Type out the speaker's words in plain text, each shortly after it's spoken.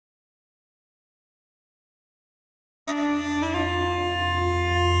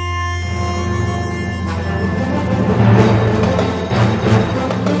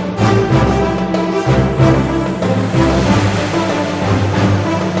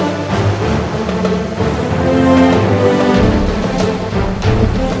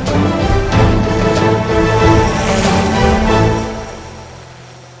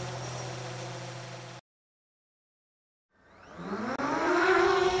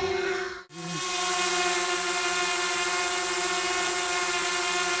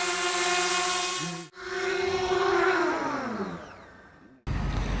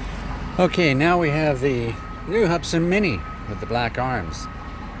Okay, now we have the new Hubsan Mini with the black arms.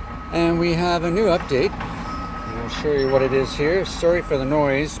 And we have a new update. I'll show you what it is here. Sorry for the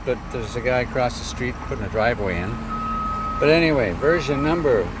noise, but there's a guy across the street putting a driveway in. But anyway, version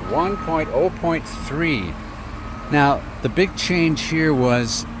number 1.0.3. Now, the big change here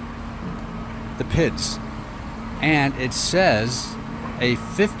was the PIDs. And it says a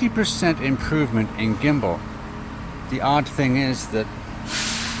 50% improvement in gimbal. The odd thing is that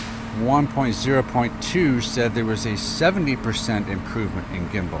 1.0.2 said there was a 70% improvement in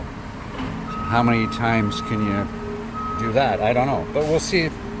gimbal. So how many times can you do that? I don't know, but we'll see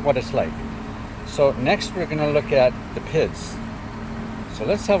what it's like. So next we're going to look at the PIDs. So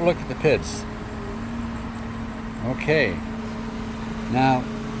let's have a look at the PIDs. Okay, now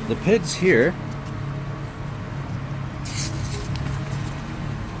the PIDs here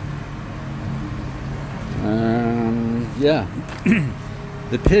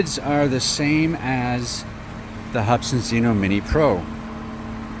the PIDs are the same as the Hubsan Mini Pro.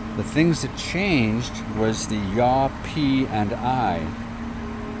 The things that changed was the yaw, P, and I.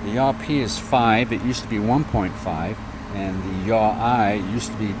 The yaw P is 5, it used to be 1.5, and the yaw I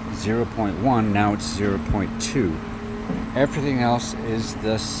used to be 0.1, now it's 0.2. Everything else is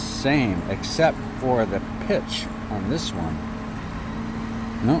the same except for the pitch on this one.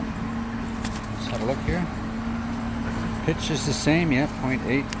 No, let's have a look here. Pitch is the same, yeah,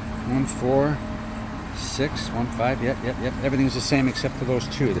 0.8, 1.4, 6, 1.5, yep. Everything's the same except for those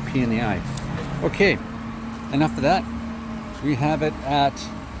two, the P and the I. Okay, enough of that. We have it at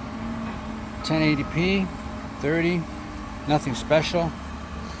 1080p, 30, nothing special.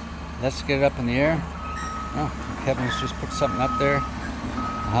 Let's get it up in the air. Oh, Kevin's just put something up there.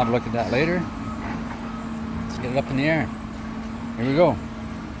 I'll have a look at that later. Let's get it up in the air. Here we go.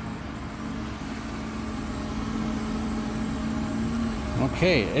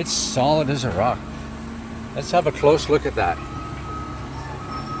 Okay, it's solid as a rock. Let's have a close look at that.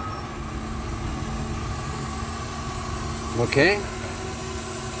 Okay,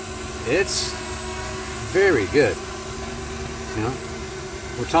 it's very good. You know,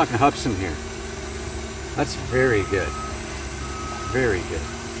 we're talking Hubsan here. That's very good. Very good.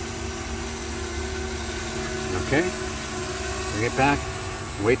 Okay, bring it back,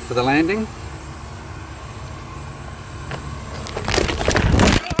 wait for the landing.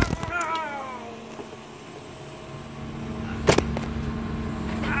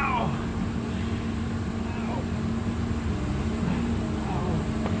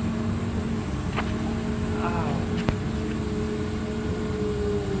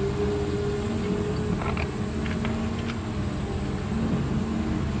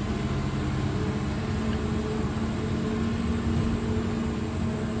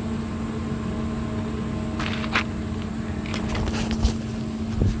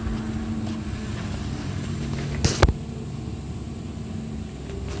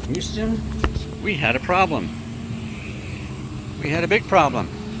 Houston, we had a problem. We had a big problem.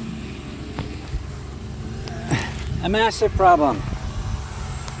 A massive problem.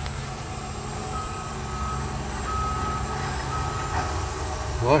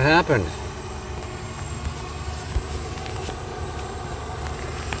 What happened?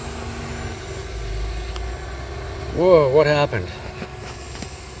 Whoa, what happened?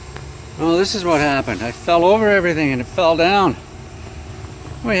 Oh, this is what happened. I fell over everything and it fell down.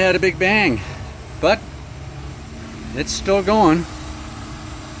 We had a big bang, but it's still going.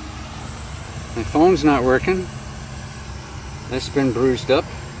 My phone's not working. That's been bruised up.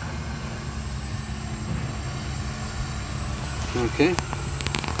 Okay,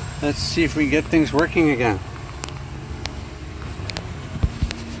 let's see if we get things working again.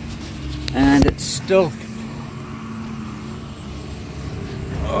 And it's still...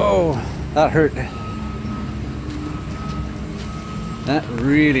 Oh, that hurt. That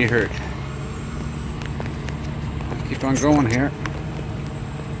really hurt. Keep on going here.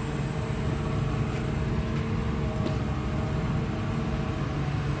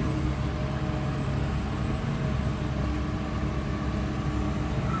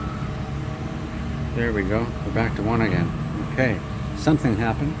 There we go. We're back to 1 again. Okay, something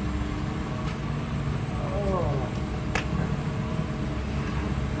happened.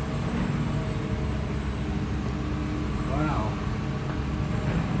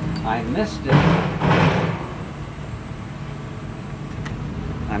 I missed it.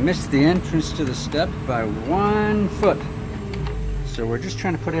 I missed the entrance to the step by 1 foot. So we're just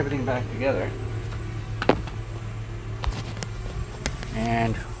trying to put everything back together.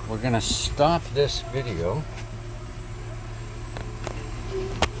 And we're going to stop this video.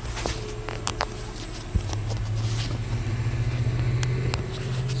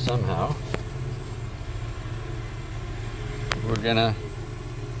 somehow. We're gonna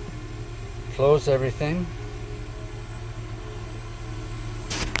close everything.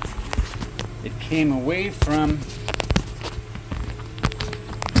 It came away from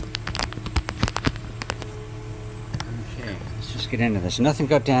let's just get into this. Nothing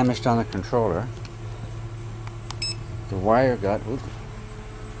got damaged on the controller. The wire got, oops,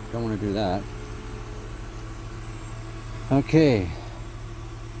 don't want to do that. Okay,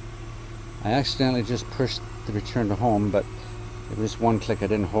 I accidentally just pushed the return to home, but it was one click, I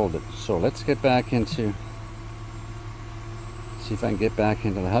didn't hold it. So let's get back into, see if I can get back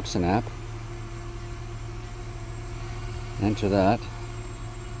into the Hubsan app. Enter that.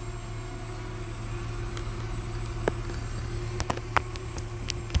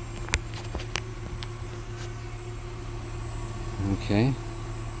 Okay,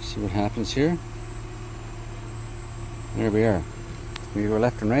 see what happens here. There we are. We go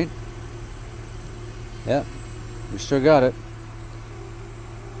left and right. Yep, we still got it.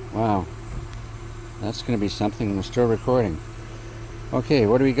 Wow, that's going to be something. We're still recording. Okay,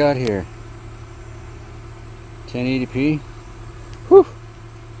 what do we got here? 1080p. Whew.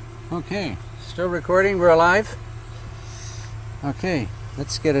 Okay, still recording. We're alive. Okay,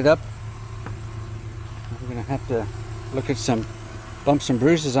 let's get it up. I'm going to have to look at some bumps and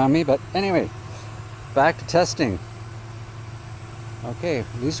bruises on me, but anyway, back to testing. Okay,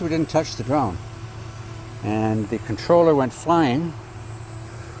 at least we didn't touch the drone. And the controller went flying.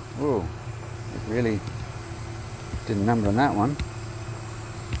 Whoa, it really didn't number on that one.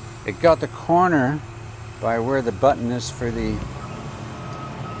 It got the corner by where the button is for the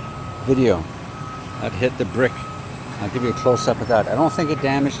video. That hit the brick. I'll give you a close-up of that. I don't think it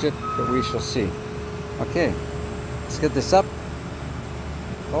damaged it, but we shall see. Okay, let's get this up,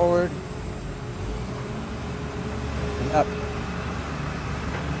 forward, and up.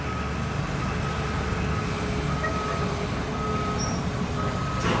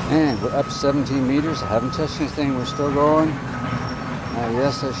 And we're up 17 meters. I haven't touched anything. We're still going.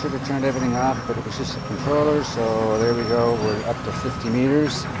 Yes, I should have turned everything off, but it was just a controller. So there we go. We're up to 50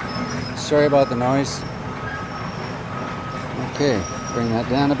 meters. Sorry about the noise. Okay, bring that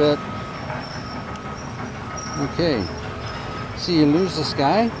down a bit. Okay. See, you lose the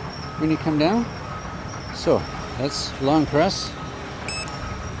sky when you come down. So that's long press.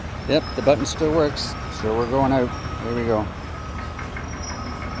 Yep, the button still works. So we're going out. There we go.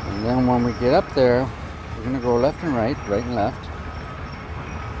 And then when we get up there, we're going to go left and right, right and left.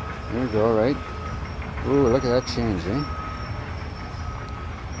 There we go, right. Ooh, look at that change, eh?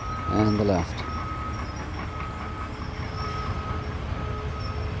 And the left.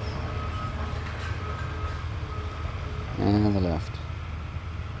 And the left.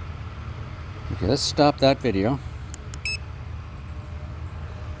 Okay, let's stop that video.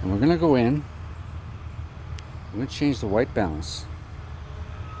 And we're going to go in. I'm going to change the white balance.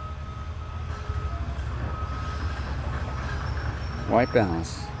 White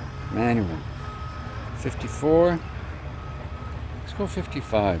balance, manual, 54, let's go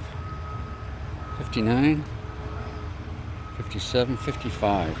 55, 59, 57,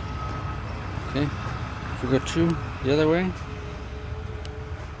 55, okay, if we go 2 the other way,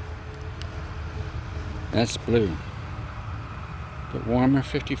 that's blue, bit warmer,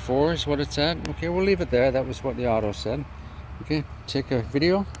 54 is what it's at, okay, we'll leave it there, that was what the auto said, okay, take a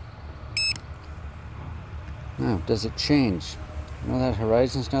video. Now, does it change? I know that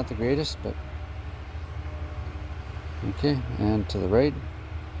horizon's not the greatest, but okay, and to the right.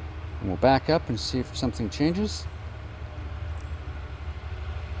 And we'll back up and see if something changes.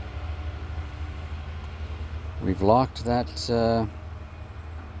 We've locked that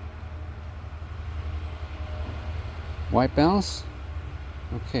white balance.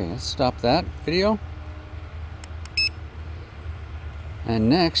 Okay, let's stop that video. And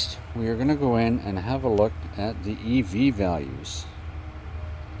next, we are going to go in and have a look at the EV values.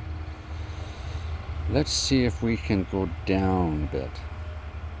 Let's see if we can go down a bit.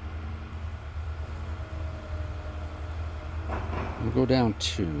 We'll go down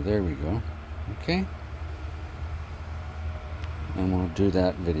 2. There we go. Okay. And we'll do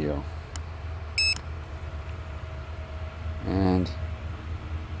that video. And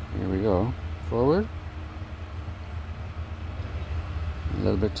here we go. Forward. A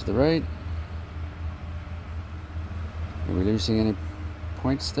little bit to the right. Are we losing any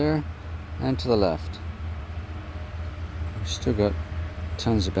points there? And to the left. We've still got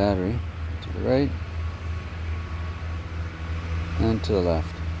tons of battery. To the right. And to the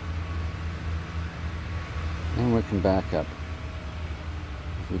left. And we can back up.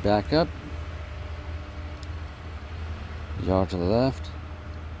 If we back up, yaw to the left,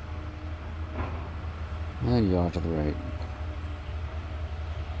 And yaw to the right.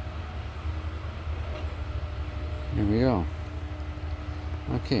 There we go.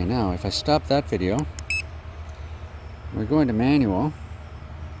 Okay, now if I stop that video, we go into manual,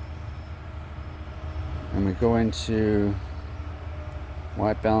 and we go into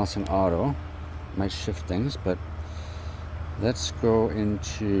white balance and auto. Might shift things, but let's go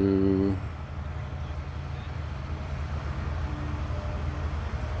into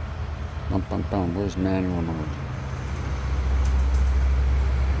where's manual mode?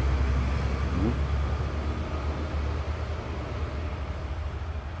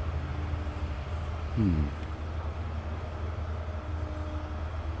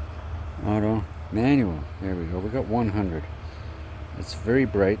 Auto, manual, there we go. We got 100. It's very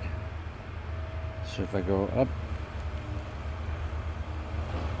bright. So if I go up,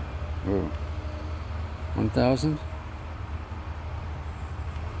 1,000.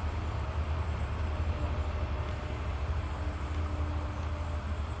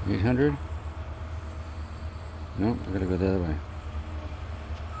 $800. Nope, I gotta go the other way.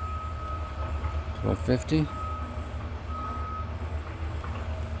 1250.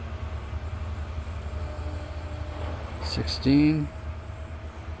 16.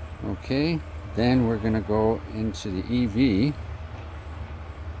 Okay, then we're gonna go into the EV.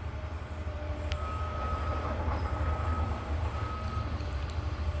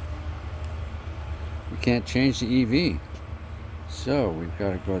 We can't change the EV, so we've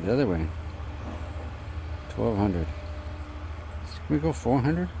got to go the other way. 1200. Can we go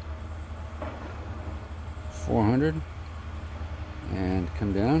 400? 400 and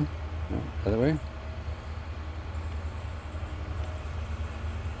come down. No, other way.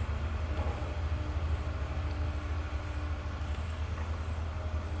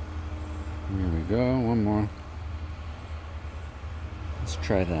 Here we go. One more. Let's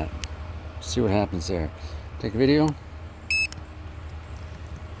try that. See what happens there. Take a video.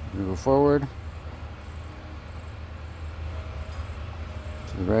 We go forward,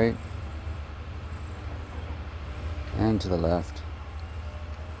 to the right, and to the left.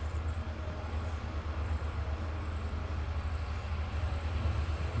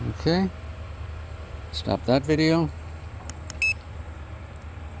 Okay. Stop that video.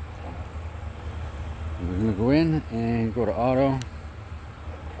 We're going to go in and go to auto.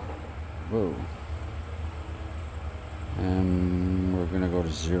 Whoa. And we're going to go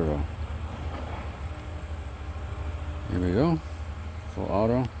to 0. Here we go. Full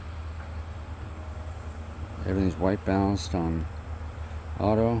auto. Everything's white balanced on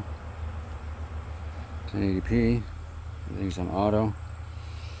auto. 1080p. Everything's on auto.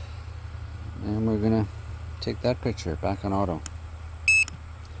 And we're going to take that picture back on auto.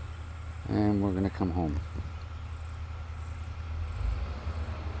 And we're going to come home.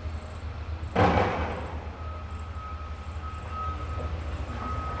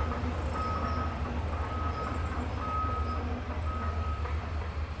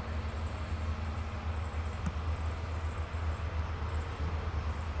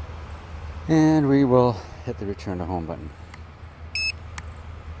 And we will hit the return to home button.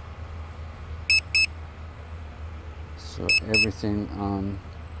 So everything on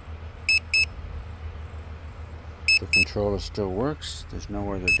the controller still works. There's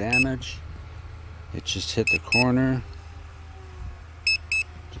no other damage. It just hit the corner.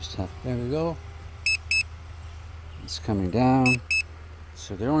 There we go. It's coming down.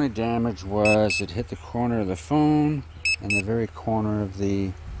 So the only damage was it hit the corner of the phone and the very corner of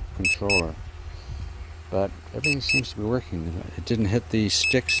the controller. But everything seems to be working. It didn't hit the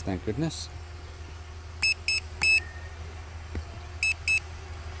sticks, thank goodness.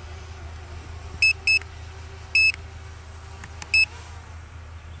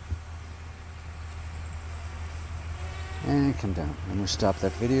 And come down. And we'll stop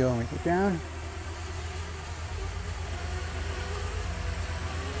that video and we go down.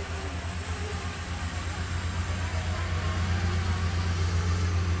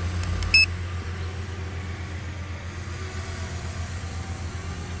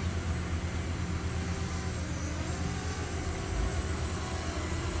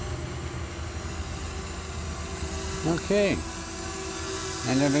 Okay,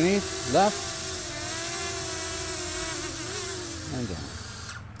 and underneath, left, and down.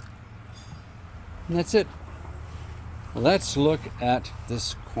 And that's it. Let's look at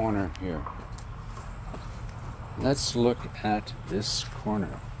this corner here. Let's look at this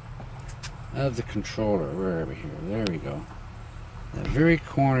corner of the controller. Where are we here? There we go. The very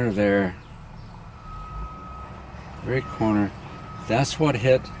corner there. Very corner. That's what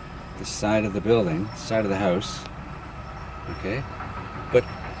hit the side of the building, side of the house. Okay, but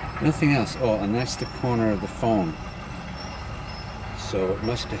Nothing else. Oh, and that's the corner of the phone. So it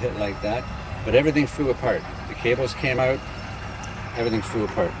must have hit like that. But everything flew apart. The cables came out. Everything flew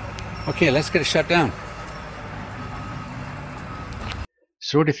apart. Okay, let's get it shut down.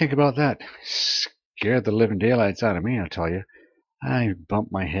 So what do you think about that? Scared the living daylights out of me, I'll tell you. I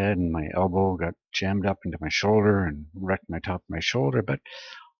bumped my head and my elbow got jammed up into my shoulder and wrecked my top of my shoulder, but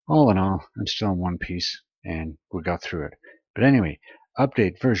all in all, I'm still in one piece and we got through it. But anyway,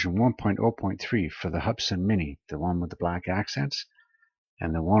 update version 1.0.3 for the Hubsan Mini, the one with the black accents,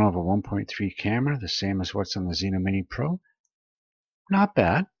 and the 1/1.3 camera, the same as what's on the Xeno Mini Pro. Not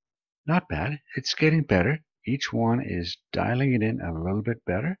bad, not bad. It's getting better. Each one is dialing it in a little bit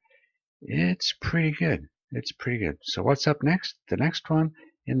better. It's pretty good. It's pretty good. So what's up next? The next one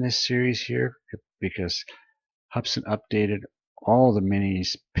in this series here, because Hubsan updated all the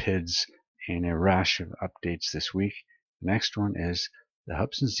minis, PIDs in a rash of updates this week. The next one is the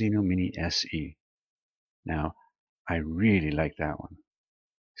Hubsan Xeno Mini SE. Now, I really like that one.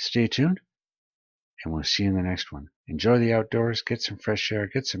 Stay tuned, and we'll see you in the next one. Enjoy the outdoors, get some fresh air,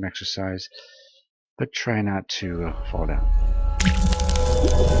 get some exercise, but try not to fall down.